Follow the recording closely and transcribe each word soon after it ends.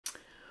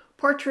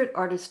Portrait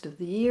Artist of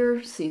the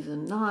Year,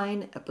 Season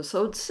 9,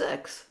 Episode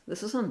 6.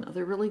 This is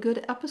another really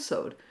good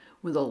episode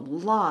with a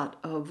lot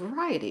of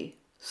variety.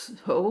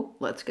 So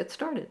let's get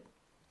started.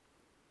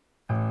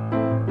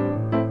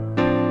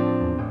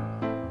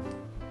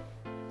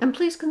 And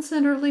please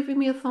consider leaving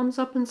me a thumbs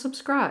up and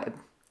subscribe,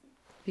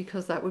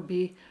 because that would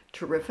be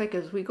terrific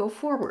as we go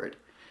forward.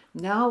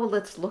 Now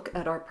let's look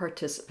at our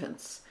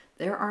participants.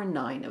 There are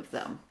 9 of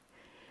them.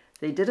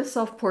 They did a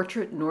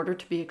self-portrait in order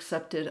to be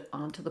accepted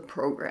onto the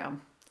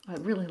program. I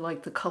really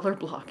like the color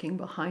blocking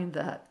behind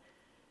that.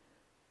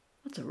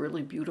 That's a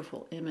really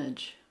beautiful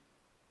image.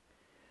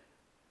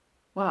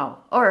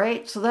 Wow. All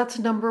right, so that's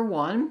number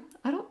 1.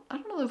 I don't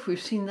know if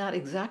we've seen that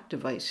exact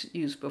device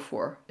used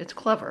before. It's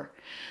clever.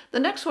 The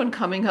next one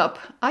coming up,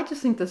 I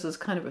just think this is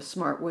kind of a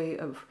smart way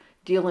of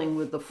dealing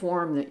with the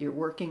form that you're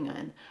working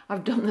in.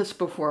 I've done this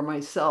before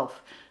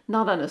myself,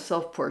 not on a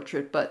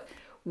self-portrait, but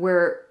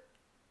where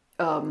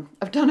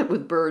I've done it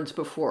with birds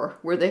before,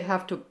 where they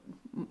have to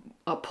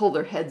pull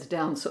their heads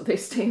down so they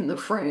stay in the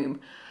frame.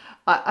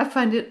 I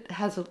find it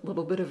has a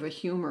little bit of a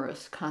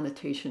humorous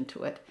connotation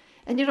to it,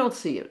 and you don't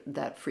see it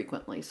that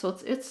frequently. So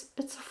it's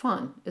a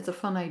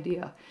fun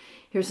idea.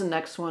 Here's the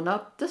next one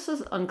up. This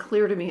is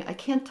unclear to me. I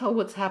can't tell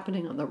what's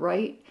happening on the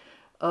right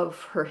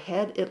of her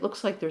head. It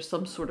looks like there's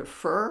some sort of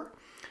fur,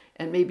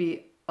 and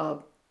maybe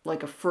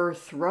like a fur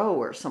throw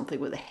or something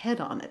with a head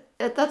on it.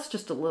 That's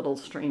just a little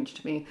strange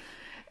to me,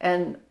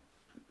 and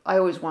I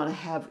always want to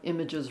have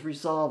images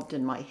resolved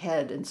in my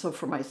head, and so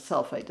for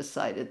myself I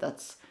decided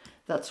that's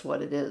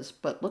what it is.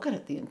 But look at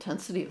it, the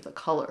intensity of the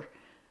color.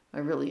 I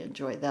really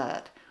enjoy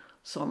that.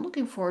 So I'm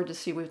looking forward to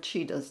see what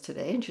she does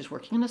today, and she's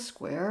working in a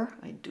square.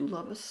 I do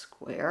love a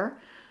square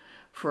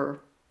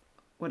for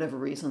whatever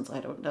reasons, I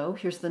don't know.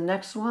 Here's the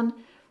next one.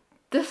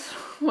 This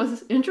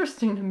was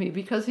interesting to me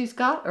because he's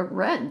got a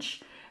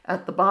wrench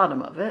at the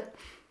bottom of it.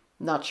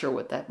 Not sure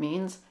what that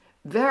means.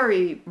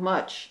 Very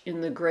much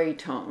in the gray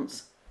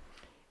tones.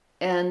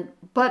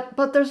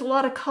 But there's a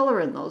lot of color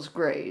in those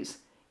grays.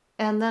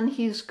 And then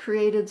he's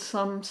created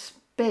some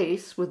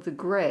space with the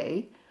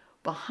gray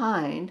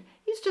behind.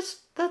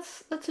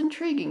 That's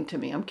intriguing to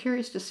me. I'm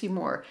curious to see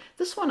more.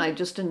 This one I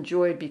just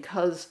enjoyed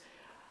because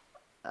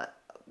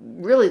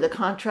really the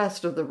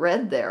contrast of the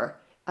red there,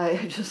 I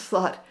just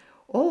thought,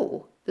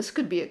 oh, this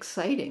could be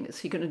exciting. Is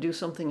he going to do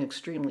something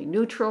extremely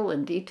neutral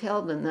and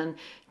detailed and then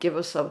give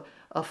us a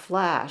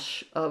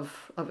flash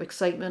of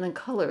excitement and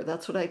color?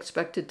 That's what I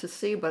expected to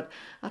see, but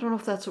I don't know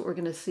if that's what we're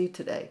going to see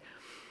today.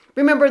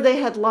 Remember, they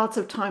had lots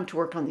of time to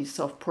work on these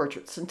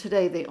self-portraits, and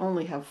today they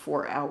only have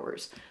 4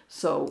 hours.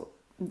 So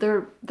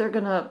they're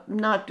going to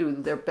not do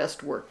their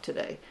best work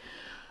today.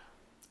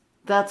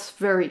 That's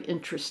very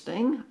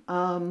interesting.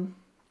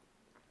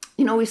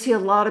 You know, we see a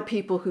lot of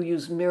people who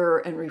use mirror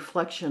and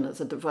reflection as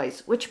a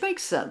device, which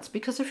makes sense,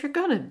 because if you're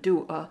going to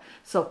do a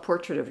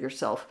self-portrait of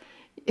yourself,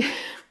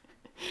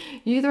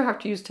 you either have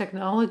to use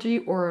technology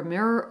or a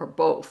mirror or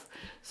both.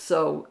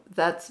 So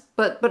that's,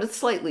 but it's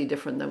slightly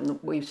different than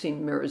we've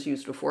seen mirrors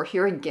used before.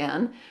 Here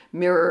again,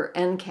 mirror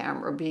and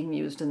camera being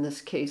used in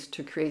this case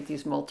to create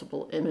these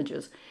multiple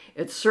images.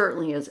 It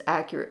certainly is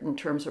accurate in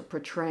terms of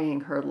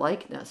portraying her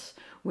likeness,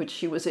 which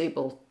she was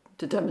able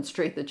to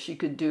demonstrate that she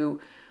could do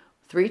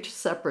 3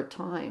 separate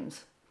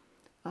times.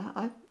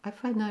 I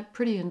find that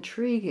pretty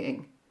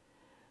intriguing.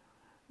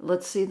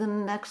 Let's see the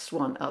next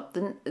one up.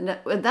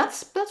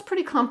 That's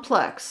pretty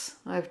complex,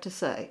 I have to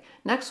say.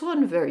 Next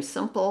one, very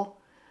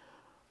simple.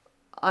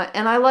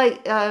 And I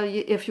like,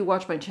 if you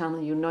watch my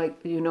channel, you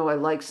know I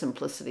like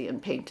simplicity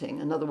in painting.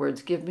 In other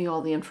words, give me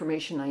all the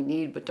information I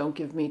need, but don't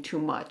give me too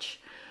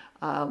much.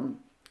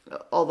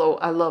 Although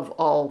I love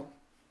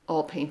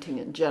all painting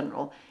in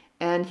general.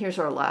 And here's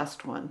our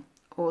last one.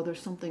 Oh,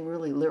 there's something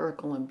really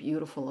lyrical and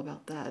beautiful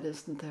about that,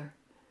 isn't there?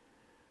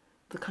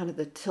 The kind of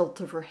the tilt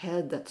of her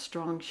head, that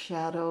strong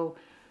shadow,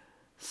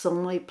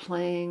 sunlight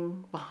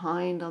playing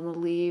behind on the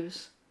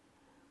leaves.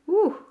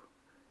 Woo,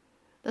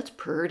 that's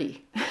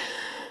pretty.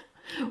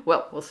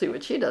 Well, we'll see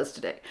what she does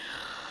today.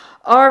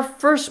 Our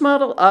first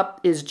model up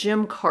is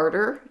Jim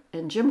Carter,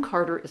 and Jim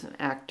Carter is an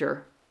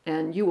actor,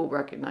 and you will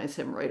recognize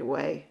him right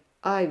away.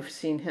 I've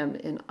seen him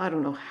in I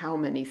don't know how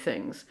many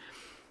things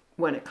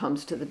when it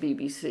comes to the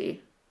BBC.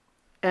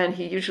 And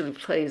he usually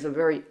plays a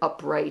very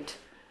upright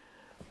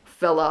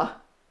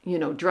fella, you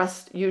know,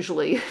 dressed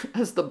usually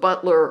as the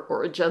butler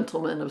or a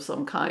gentleman of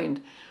some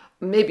kind.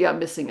 Maybe I'm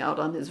missing out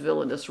on his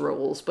villainous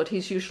roles, but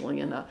he's usually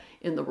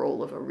in the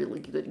role of a really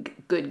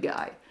good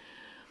guy.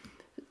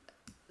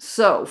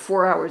 So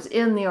 4 hours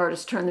in, the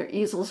artists turn their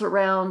easels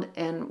around,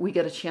 and we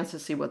get a chance to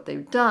see what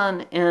they've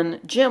done. And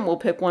Jim will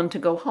pick one to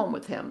go home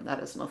with him. That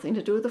has nothing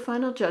to do with the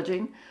final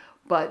judging,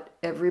 but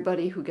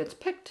everybody who gets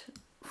picked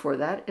for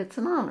that, it's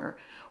an honor.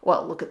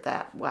 Well, look at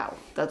that. Wow,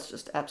 that's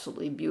just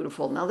absolutely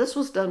beautiful. Now, this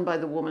was done by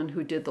the woman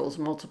who did those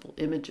multiple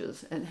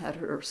images and had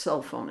her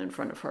cell phone in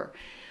front of her.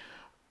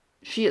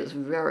 She is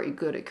very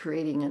good at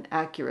creating an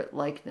accurate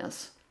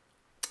likeness.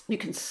 You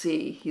can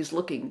see he's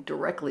looking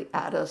directly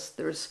at us.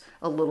 There's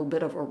a little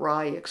bit of a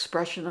wry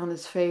expression on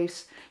his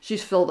face.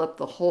 She's filled up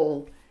the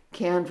whole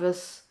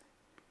canvas.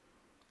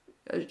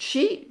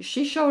 She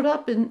showed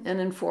up and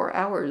in 4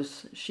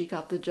 hours she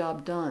got the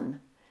job done.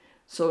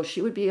 So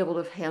she would be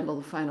able to handle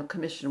the final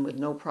commission with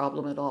no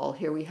problem at all.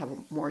 Here we have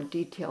a more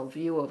detailed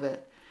view of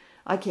it.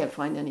 I can't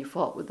find any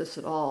fault with this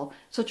at all.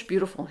 Such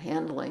beautiful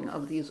handling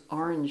of these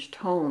orange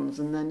tones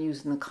and then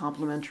using the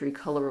complementary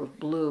color of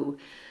blue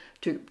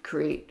to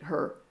create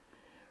her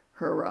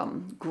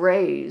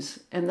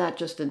grays, and that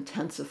just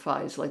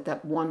intensifies like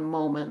that one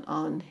moment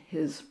on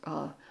his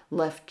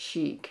left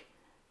cheek.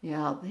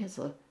 Yeah,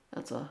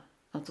 that's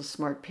a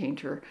smart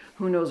painter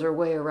who knows her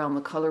way around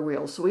the color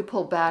wheel. So we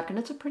pull back, and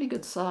it's a pretty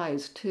good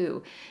size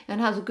too, and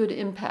has a good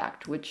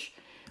impact, which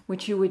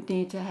you would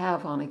need to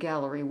have on a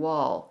gallery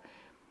wall.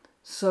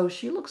 So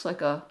she looks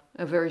like a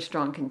very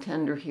strong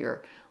contender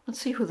here.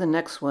 Let's see who the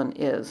next one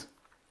is.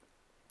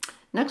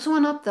 Next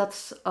one up,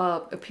 that's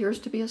appears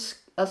to be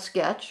a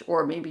sketch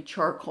or maybe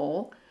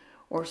charcoal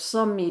or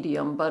some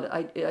medium, but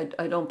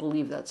I don't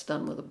believe that's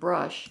done with a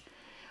brush.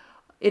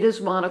 It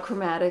is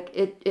monochromatic.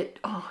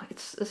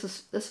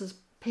 This is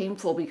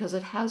painful because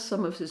it has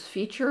some of his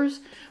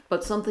features,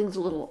 but something's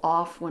a little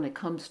off when it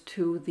comes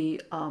to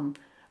the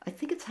I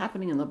think it's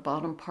happening in the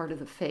bottom part of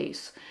the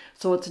face.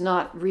 So it's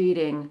not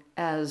reading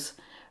as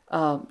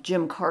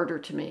Jim Carter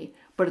to me,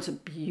 but it's a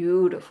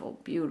beautiful,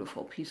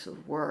 beautiful piece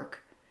of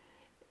work.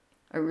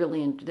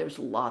 There's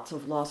lots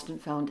of lost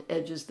and found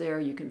edges there.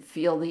 You can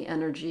feel the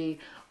energy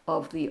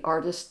of the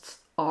artist's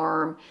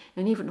arm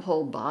and even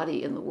whole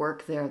body in the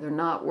work there. They're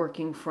not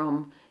working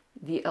from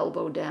the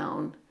elbow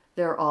down.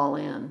 They're all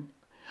in.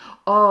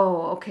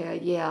 Oh, okay.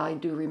 Yeah, I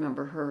do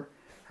remember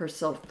her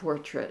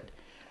self-portrait.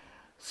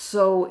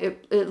 So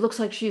it looks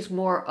like she's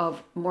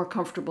more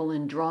comfortable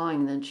in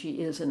drawing than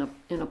she is in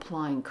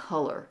applying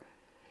color.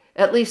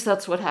 At least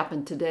that's what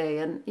happened today.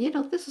 And, you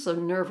know, this is a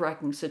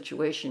nerve-wracking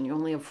situation. You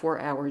only have 4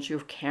 hours. You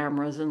have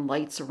cameras and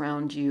lights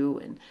around you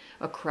and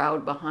a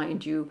crowd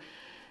behind you.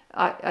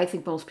 I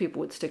think most people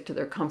would stick to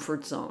their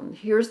comfort zone.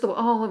 Here's it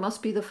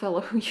must be the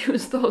fellow who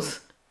used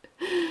those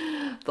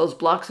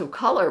blocks of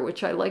color,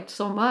 which I liked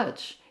so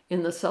much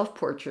in the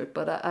self-portrait.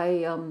 But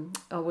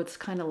it's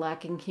kind of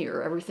lacking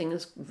here. Everything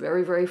is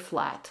very, very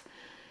flat.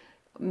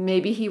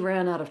 Maybe he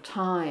ran out of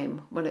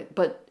time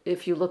but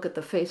if you look at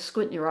the face,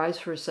 squint your eyes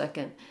for a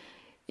second,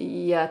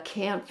 you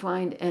can't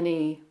find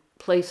any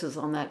places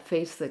on that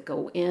face that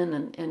go in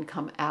and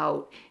come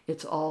out.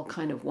 It's all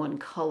kind of one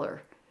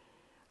color.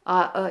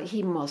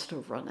 He must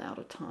have run out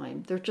of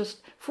time. They're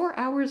just 4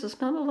 hours is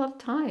not a lot of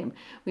time.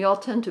 We all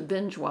tend to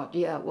binge watch.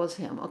 Yeah, it was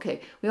him.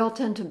 Okay, we all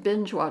tend to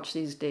binge watch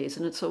these days,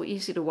 and it's so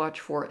easy to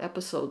watch 4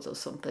 episodes of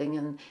something,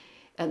 and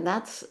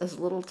that's as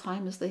little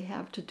time as they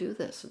have to do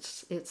this.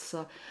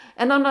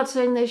 And I'm not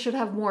saying they should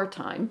have more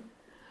time.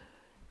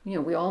 You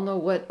know, we all know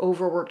what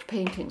overworked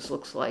paintings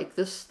looks like.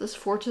 This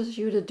forces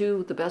you to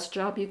do the best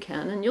job you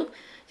can, and you'll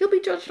be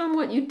judged on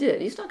what you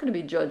did. He's not going to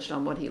be judged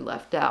on what he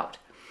left out.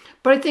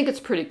 But I think it's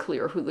pretty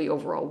clear who the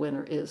overall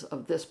winner is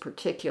of this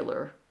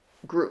particular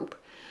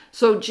group.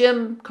 So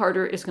Jim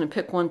Carter is going to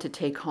pick one to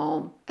take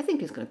home. I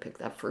think he's going to pick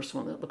that first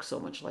one that looks so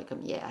much like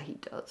him. Yeah, he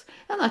does.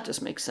 And that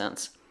just makes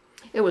sense.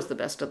 It was the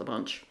best of the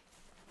bunch.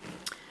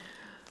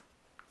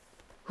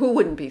 Who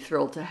wouldn't be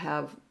thrilled to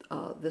have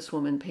this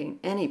woman paint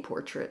any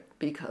portrait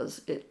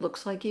because it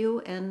looks like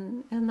you,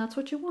 and that's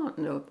what you want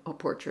in a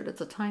portrait.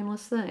 It's a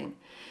timeless thing.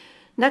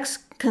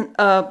 Next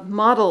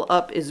model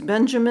up is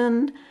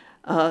Benjamin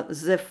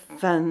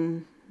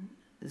Zephaniah.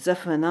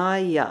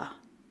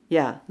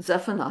 Yeah,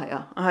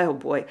 Zephaniah. Oh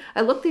boy.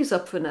 I look these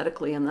up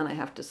phonetically and then I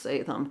have to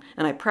say them.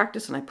 And I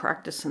practice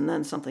and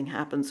then something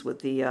happens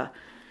with the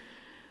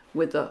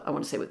I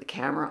want to say with the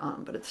camera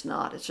on, but it's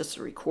not. It's just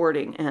a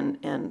recording,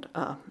 and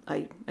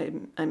I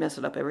mess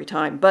it up every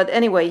time. But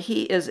anyway,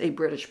 he is a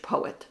British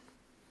poet.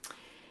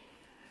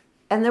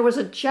 And there was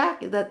a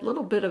jacket, that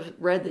little bit of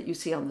red that you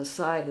see on the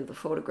side of the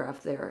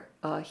photograph there.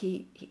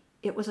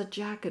 It was a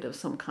jacket of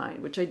some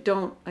kind, which I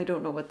don't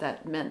know what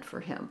that meant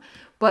for him.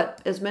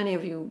 But as many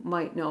of you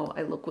might know,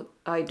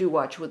 I do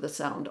watch with the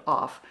sound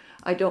off.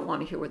 I don't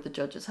want to hear what the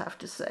judges have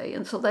to say,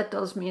 and so that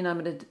does mean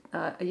I'm going to,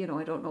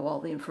 I don't know all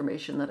the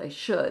information that I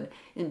should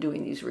in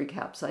doing these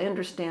recaps. I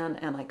understand,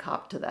 and I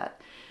cop to that.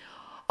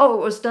 Oh,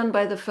 it was done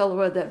by the fellow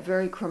with that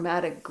very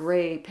chromatic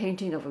gray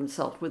painting of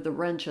himself with the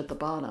wrench at the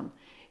bottom.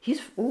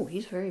 He's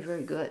very,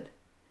 very good.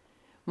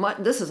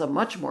 This is a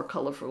much more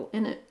colorful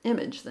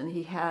image than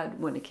he had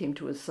when it came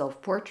to his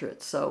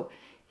self-portrait. So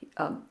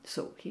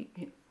he,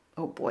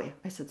 oh boy,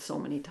 I said so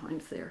many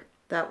times there.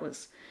 That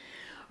was,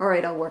 all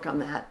right, I'll work on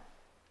that.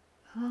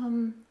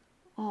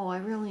 I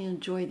really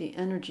enjoy the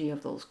energy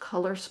of those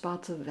color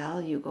spots of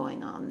value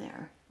going on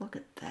there. Look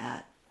at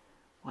that.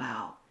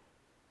 Wow.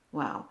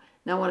 Wow.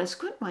 Now, when I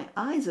squint my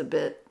eyes a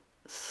bit,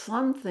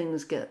 some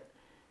things get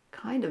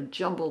kind of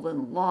jumbled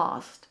and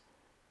lost.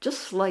 Just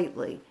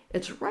slightly.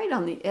 It's right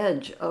on the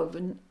edge of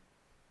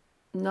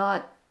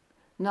not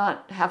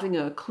having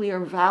a clear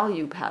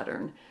value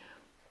pattern.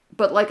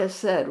 But like I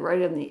said,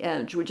 right on the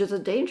edge, which is a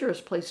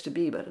dangerous place to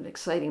be, but an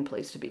exciting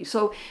place to be.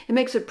 So it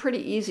makes it pretty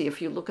easy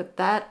if you look at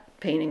that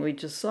painting we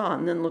just saw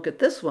and then look at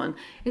this one.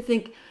 I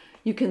think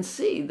you can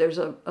see there's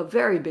a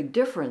very big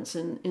difference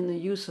in the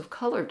use of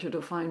color to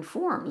define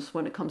forms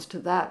when it comes to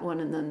that one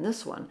and then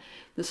this one.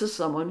 This is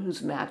someone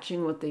who's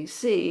matching what they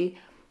see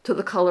to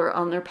the color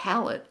on their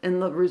palette,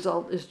 and the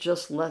result is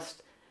just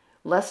less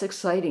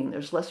exciting.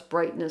 There's less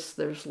brightness,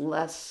 there's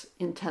less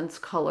intense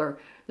color,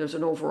 there's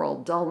an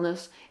overall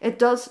dullness. It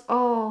does,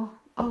 oh,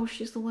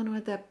 she's the one who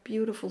had that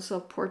beautiful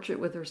self-portrait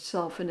with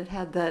herself, and it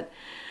had that,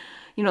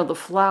 you know, the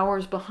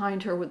flowers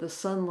behind her with the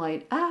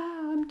sunlight.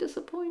 I'm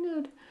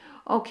disappointed.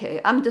 Okay,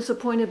 I'm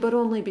disappointed, but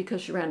only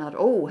because she ran out.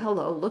 Oh,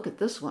 hello, look at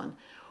this one.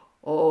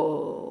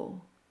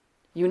 Oh,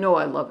 you know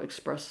I love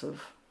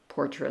expressive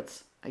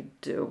portraits. I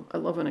do. I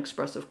love an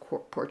expressive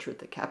portrait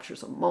that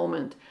captures a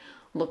moment.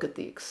 Look at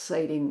the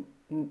exciting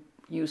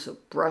use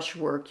of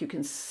brushwork. You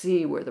can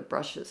see where the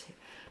brushes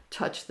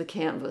touch the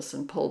canvas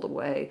and pulled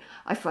away.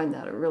 I find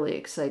that a really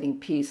exciting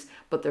piece,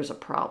 but there's a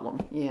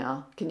problem.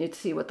 Yeah, can you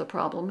see what the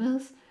problem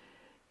is?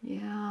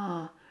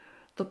 Yeah,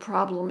 the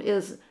problem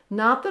is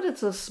not that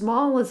it's as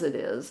small as it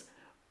is,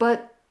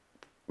 but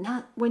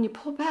not when you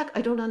pull back.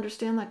 I don't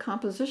understand that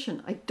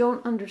composition. I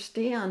don't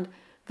understand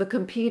the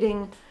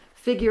competing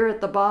figure at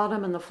the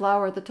bottom and the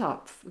flower at the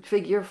top.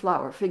 Figure,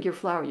 flower, figure,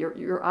 flower.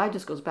 Your eye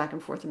just goes back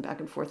and forth and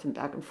back and forth and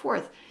back and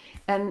forth.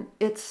 And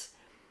it's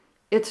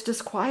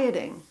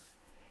disquieting.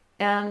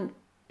 And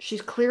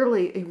she's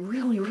clearly a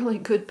really, really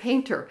good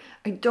painter.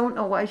 I don't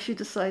know why she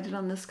decided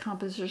on this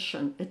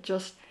composition.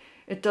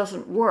 It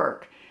doesn't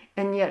work.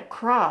 And yet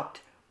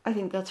cropped, I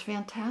think that's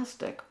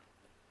fantastic.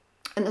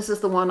 And this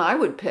is the one I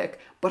would pick,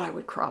 but I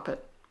would crop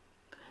it.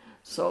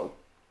 So,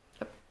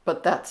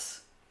 but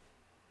that's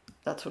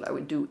what I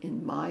would do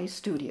in my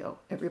studio.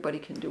 Everybody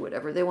can do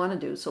whatever they want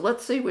to do. So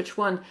let's see which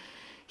one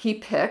he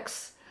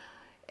picks.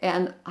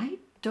 And I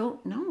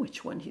don't know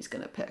which one he's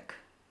going to pick.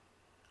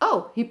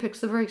 Oh, he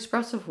picks the very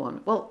expressive one.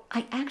 Well,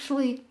 I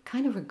actually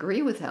kind of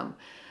agree with him.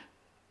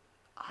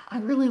 I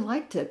really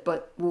liked it,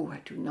 but ooh,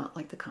 I do not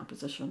like the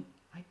composition.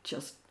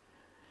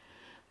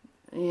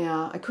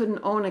 Yeah, I couldn't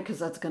own it because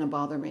that's going to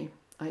bother me.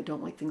 I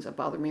don't like things that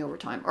bother me over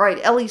time. All right,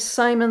 Ellie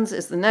Simons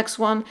is the next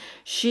one.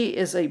 She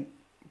is a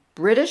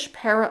British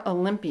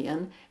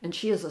para-Olympian, and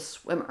she is a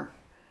swimmer.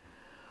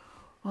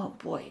 Oh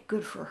boy,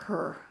 good for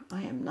her.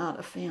 I am not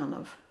a fan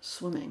of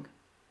swimming.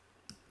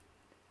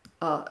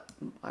 I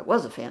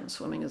was a fan of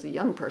swimming as a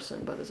young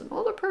person, but as an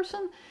older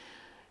person,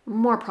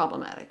 more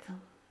problematic.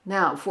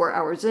 Now, 4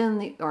 hours in,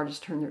 the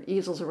artists turn their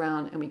easels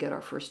around, and we get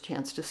our first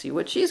chance to see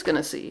what she's going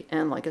to see.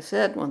 And like I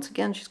said, once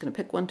again, she's going to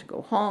pick one to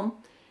go home.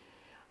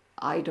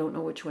 I don't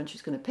know which one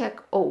she's going to pick.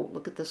 Oh,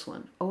 look at this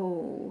one.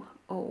 Oh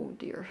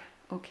dear.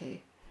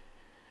 Okay.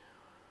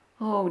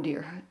 Oh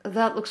dear,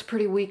 that looks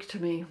pretty weak to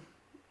me.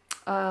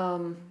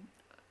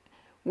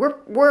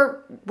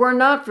 We're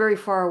not very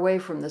far away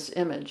from this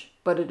image,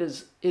 but it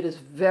is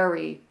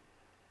very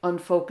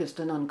unfocused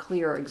and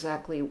unclear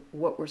exactly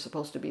what we're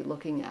supposed to be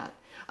looking at.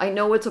 I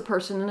know it's a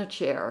person in a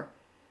chair.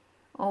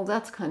 Oh,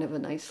 that's kind of a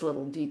nice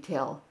little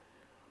detail.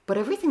 But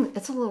everything,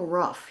 it's a little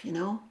rough, you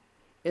know?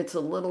 It's a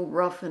little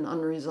rough and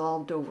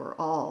unresolved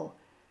overall.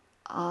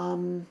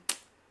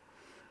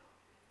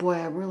 Boy,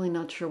 I'm really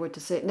not sure what to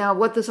say. Now,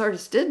 what this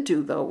artist did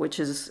do, though, which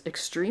is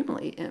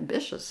extremely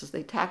ambitious, is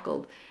they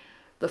tackled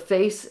the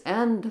face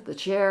and the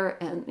chair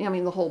and, I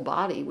mean, the whole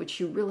body, which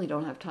you really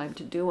don't have time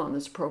to do on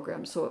this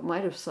program, so it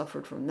might have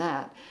suffered from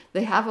that.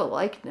 They have a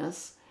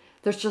likeness.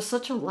 There's just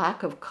such a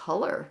lack of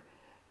color.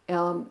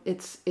 And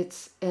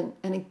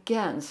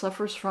again,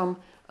 suffers from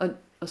a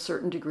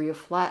certain degree of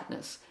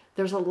flatness.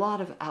 There's a lot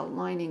of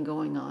outlining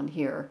going on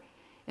here.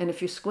 And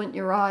if you squint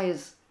your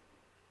eyes,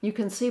 you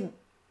can see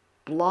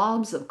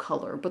blobs of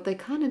color, but they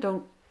kind of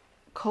don't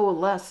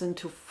coalesce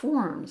into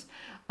forms.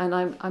 And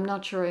I'm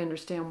not sure I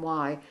understand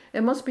why.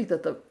 It must be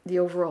that the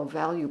overall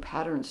value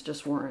patterns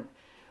just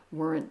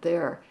weren't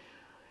there.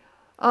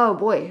 Oh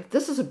boy,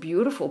 this is a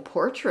beautiful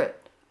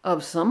portrait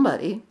of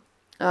somebody.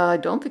 I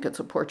don't think it's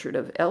a portrait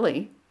of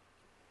Ellie.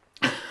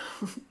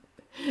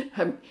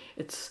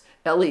 It's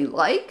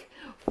Ellie-like,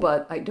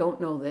 but I don't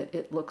know that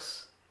it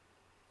looks,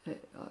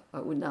 I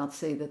would not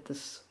say that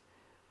this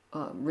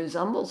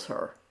resembles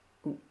her.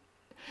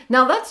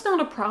 Now that's not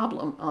a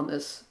problem on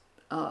this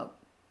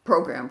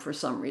program for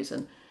some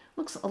reason.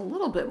 Looks a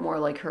little bit more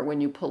like her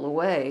when you pull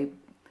away.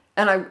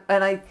 And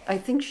I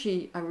think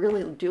I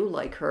really do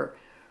like her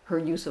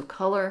use of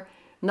color.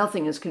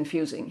 Nothing is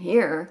confusing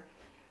here.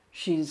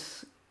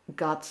 She's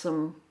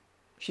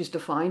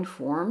defined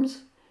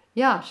forms.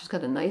 Yeah, she's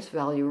got a nice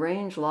value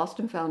range, lost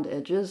and found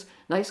edges,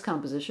 nice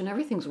composition.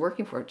 Everything's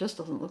working for her. It just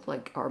doesn't look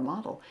like our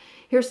model.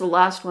 Here's the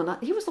last one.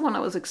 He was the one I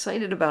was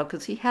excited about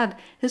because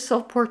his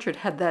self-portrait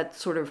had that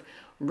sort of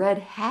red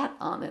hat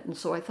on it. And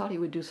so I thought he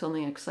would do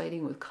something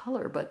exciting with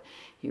color, but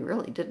he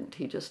really didn't.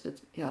 He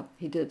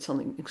did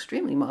something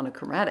extremely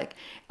monochromatic.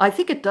 I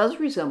think it does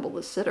resemble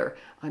the sitter.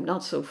 I'm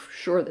not so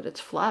sure that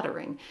it's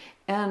flattering.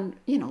 And,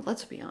 you know,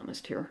 let's be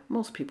honest here.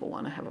 Most people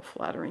want to have a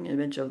flattering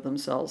image of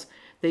themselves.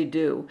 They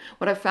do.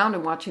 What I found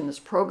in watching this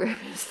program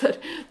is that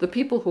the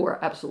people who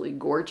are absolutely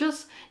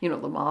gorgeous, you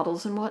know, the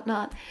models and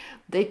whatnot,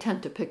 they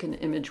tend to pick an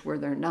image where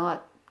they're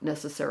not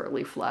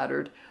necessarily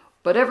flattered,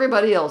 but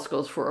everybody else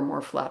goes for a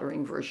more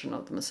flattering version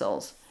of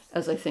themselves,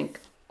 as I think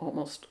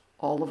almost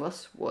all of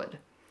us would.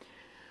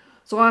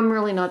 So I'm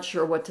really not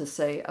sure what to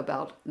say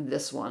about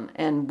this one,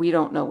 and we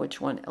don't know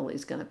which one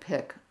Ellie's going to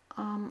pick.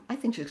 I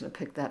think she's going to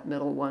pick that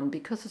middle one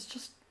because it's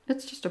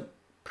just a,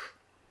 I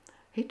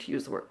hate to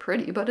use the word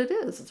pretty, but it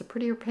is. It's a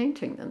prettier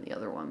painting than the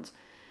other ones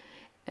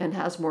and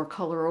has more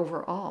color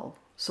overall.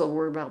 So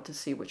we're about to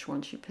see which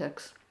one she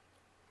picks.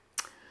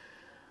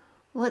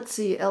 Let's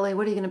see, Ellie,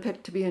 what are you going to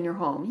pick to be in your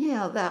home?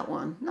 Yeah, that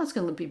one. That's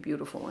going to be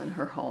beautiful in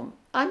her home.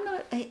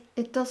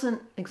 It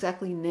doesn't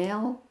exactly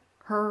nail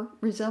her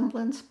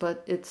resemblance,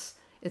 but it's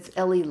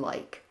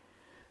Ellie-like.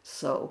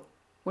 So,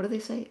 what do they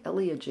say?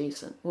 Ellie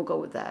adjacent. We'll go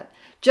with that.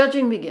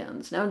 Judging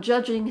begins. Now,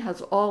 judging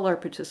has all our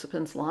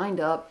participants lined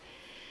up,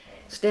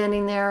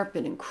 standing there.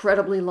 Been an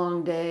incredibly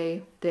long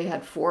day. They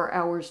had 4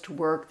 hours to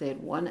work. They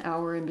had 1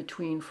 hour in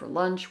between for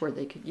lunch where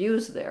they could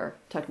use their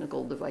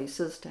technical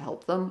devices to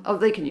help them. Oh,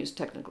 they can use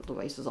technical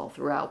devices all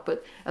throughout,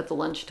 but at the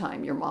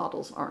lunchtime, your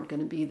models aren't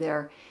going to be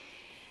there.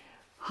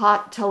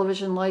 Hot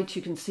television lights.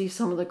 You can see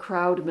some of the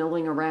crowd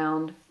milling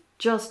around.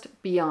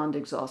 Just beyond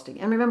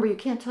exhausting. And remember, you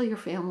can't tell your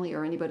family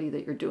or anybody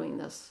that you're doing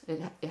this.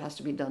 It has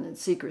to be done in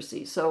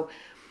secrecy. So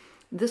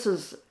this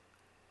is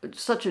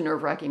such a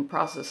nerve-wracking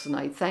process, and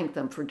I thank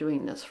them for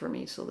doing this for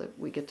me so that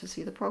we get to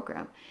see the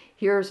program.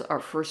 Here's our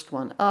first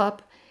one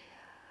up.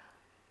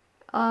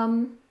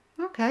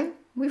 Okay,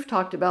 we've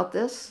talked about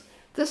this.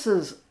 This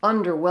is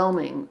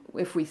underwhelming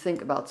if we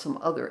think about some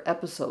other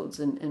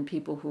episodes and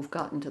people who've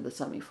gotten to the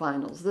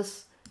semifinals.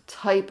 This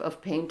type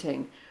of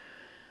painting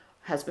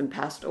has been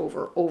passed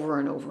over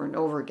and over and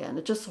over again.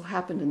 It just so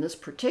happened in this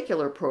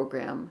particular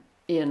program,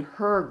 in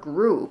her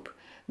group,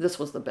 this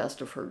was the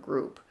best of her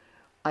group.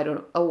 I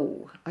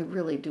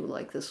really do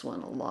like this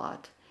one a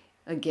lot.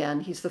 Again,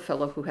 he's the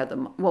fellow who had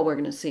them. Well, we're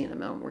going to see in a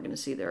moment. We're going to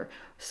see their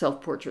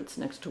self-portraits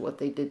next to what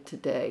they did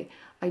today.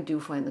 I do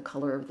find the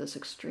color of this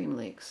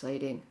extremely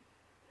exciting.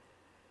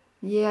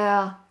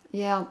 Yeah,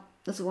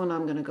 this is one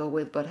I'm going to go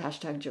with, but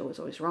hashtag Joe is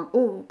always wrong.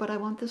 Oh, but I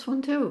want this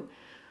one too.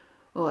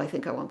 Oh, I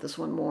think I want this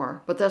one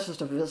more. But that's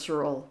just a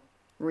visceral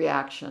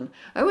reaction.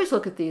 I always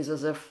look at these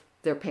as if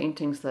they're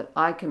paintings that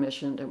I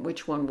commissioned and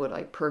which one would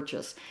I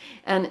purchase.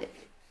 And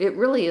it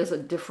really is a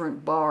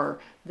different bar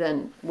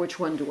than which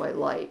one do I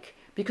like.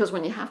 Because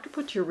when you have to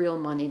put your real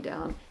money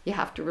down, you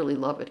have to really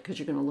love it because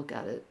you're going to look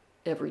at it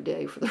every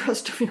day for the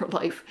rest of your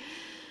life.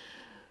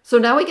 So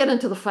now we get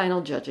into the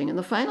final judging. And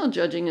the final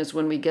judging is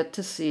when we get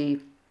to see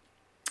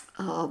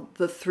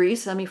the 3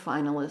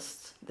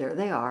 semifinalists. There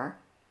they are.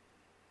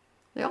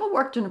 They all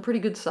worked in a pretty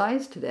good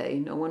size today.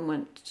 No one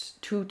went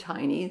too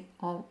tiny.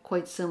 All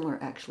quite similar,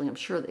 actually. I'm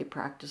sure they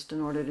practiced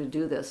in order to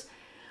do this.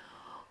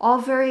 All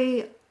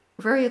very,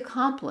 very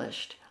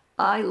accomplished.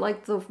 I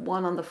like the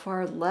one on the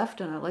far left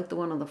and I like the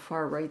one on the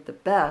far right the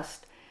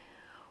best.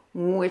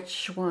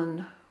 Which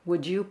one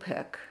would you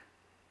pick?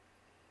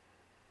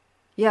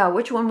 Yeah,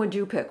 which one would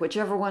you pick?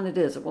 Whichever one it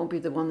is. It won't be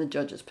the one the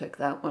judges pick.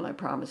 That one I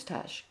promised,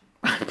 Hash.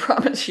 I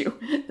promise you.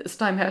 This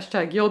time,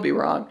 hashtag you'll be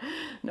wrong.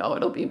 No,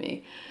 it'll be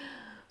me.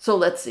 So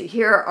let's see.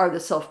 Here are the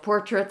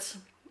self-portraits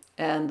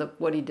and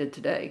what he did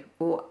today.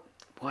 Oh,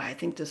 boy, I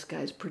think this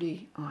guy's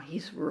pretty. Oh,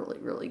 he's really,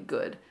 really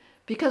good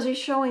because he's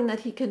showing that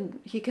he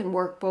can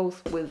work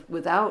both with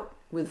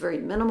very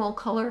minimal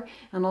color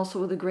and also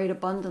with a great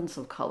abundance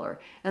of color,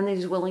 and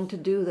he's willing to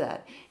do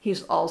that.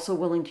 He's also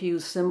willing to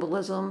use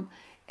symbolism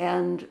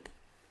and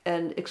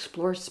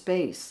explore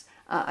space.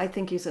 I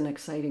think he's an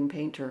exciting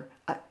painter.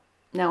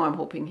 Now I'm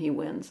hoping he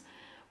wins.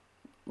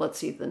 Let's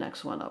see the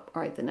next one up.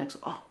 All right, the next.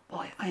 Oh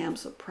boy, I am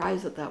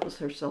surprised that was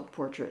her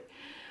self-portrait.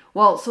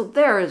 Well, so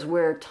there is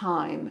where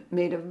time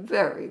made a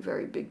very,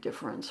 very big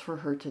difference for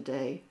her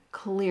today.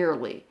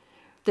 Clearly,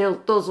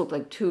 those look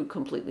like 2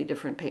 completely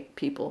different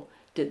people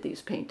did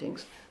these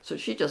paintings. So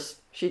she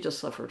just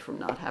suffered from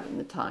not having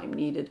the time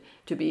needed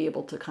to be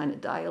able to kind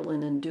of dial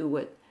in and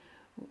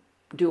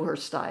do her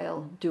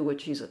style, do what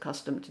she's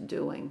accustomed to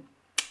doing.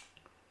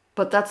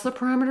 But that's the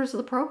parameters of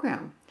the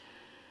program.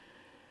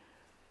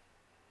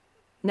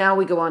 Now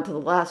we go on to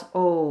the last.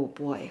 Oh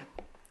boy.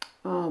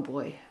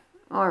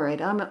 All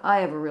right, I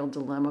have a real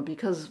dilemma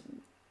because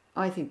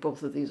I think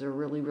both of these are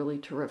really, really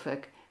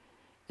terrific,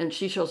 and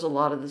she shows a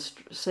lot of the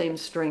same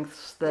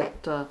strengths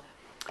that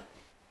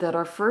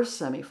our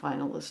first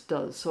semifinalist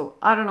does. So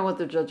I don't know what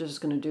the judges are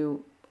going to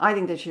do. I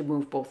think they should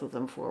move both of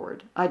them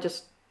forward.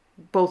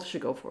 Both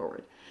should go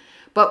forward.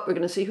 But we're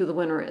going to see who the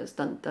winner is.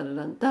 Dun dun dun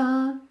dun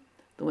dun.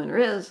 The winner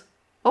is.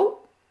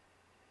 Oh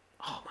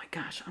my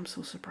gosh! I'm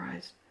so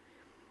surprised.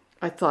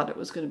 I thought it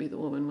was going to be the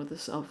woman with the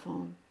cell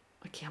phone.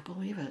 I can't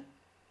believe it.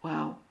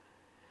 Wow.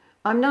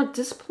 I'm not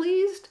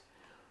displeased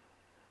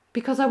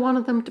because I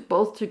wanted them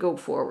both to go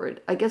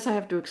forward. I guess I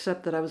have to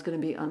accept that I was going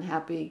to be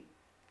unhappy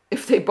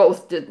if they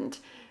both didn't.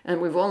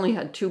 And we've only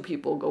had 2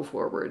 people go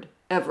forward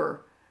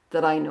ever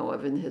that I know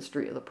of in the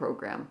history of the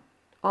program.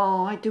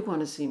 Oh, I do want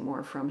to see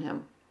more from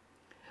him.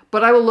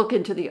 But I will look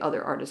into the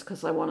other artists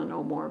because I want to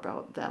know more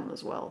about them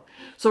as well.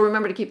 So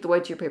remember to keep the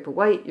white to your paper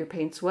white, your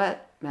paints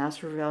wet, mass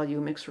for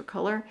value, mix for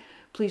color.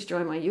 please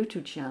join my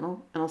YouTube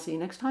channel, and I'll see you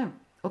next time.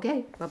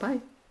 Okay,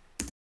 bye-bye.